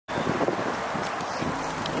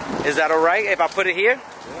Is that alright if I put it here?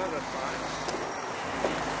 Yeah, that's fine.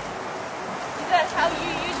 Is that how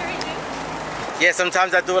you usually do? Yeah,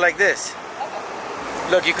 sometimes I do it like this.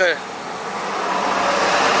 Okay. Look, you could.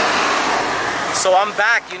 So I'm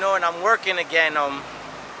back, you know, and I'm working again.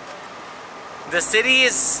 The city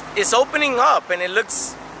is opening up, and it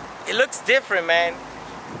looks different, man.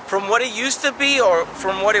 From what it used to be, or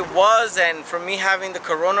from what it was, and from me having the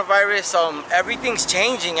coronavirus, everything's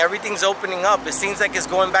changing, everything's opening up. It seems like it's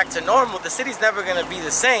going back to normal. The city's never gonna be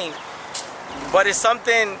the same, but it's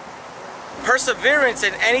something, perseverance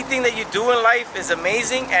in anything that you do in life is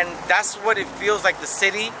amazing, and that's what it feels like the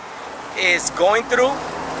city is going through.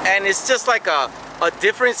 And it's just like a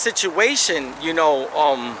different situation, you know,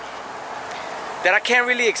 that I can't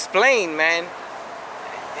really explain, man.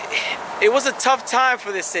 It was a tough time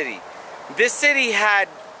for this city. This city had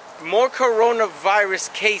more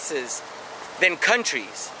coronavirus cases than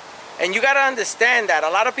countries. And you gotta understand that. A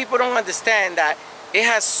lot of people don't understand that it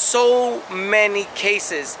has so many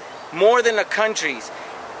cases, more than the countries.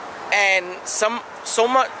 And so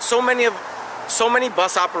many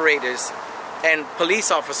bus operators and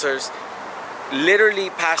police officers literally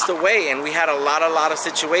passed away, and we had a lot of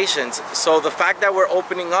situations. So the fact that we're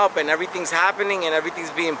opening up and everything's happening and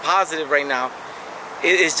everything's being positive right now,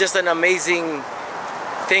 it is just an amazing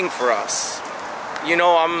thing for us. You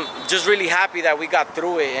know, I'm just really happy that we got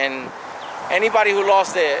through it, and anybody who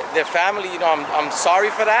lost their family, you know, I'm sorry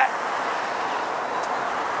for that.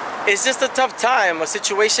 It's just a tough time, a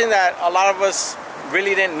situation that a lot of us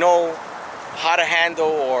really didn't know how to handle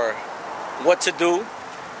or what to do.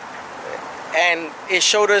 And it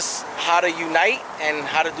showed us how to unite and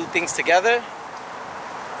how to do things together.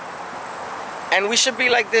 And we should be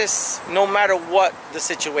like this no matter what the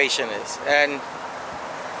situation is. And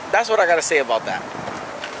that's what I gotta say about that.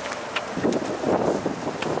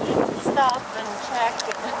 Stop and check.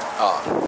 Oh.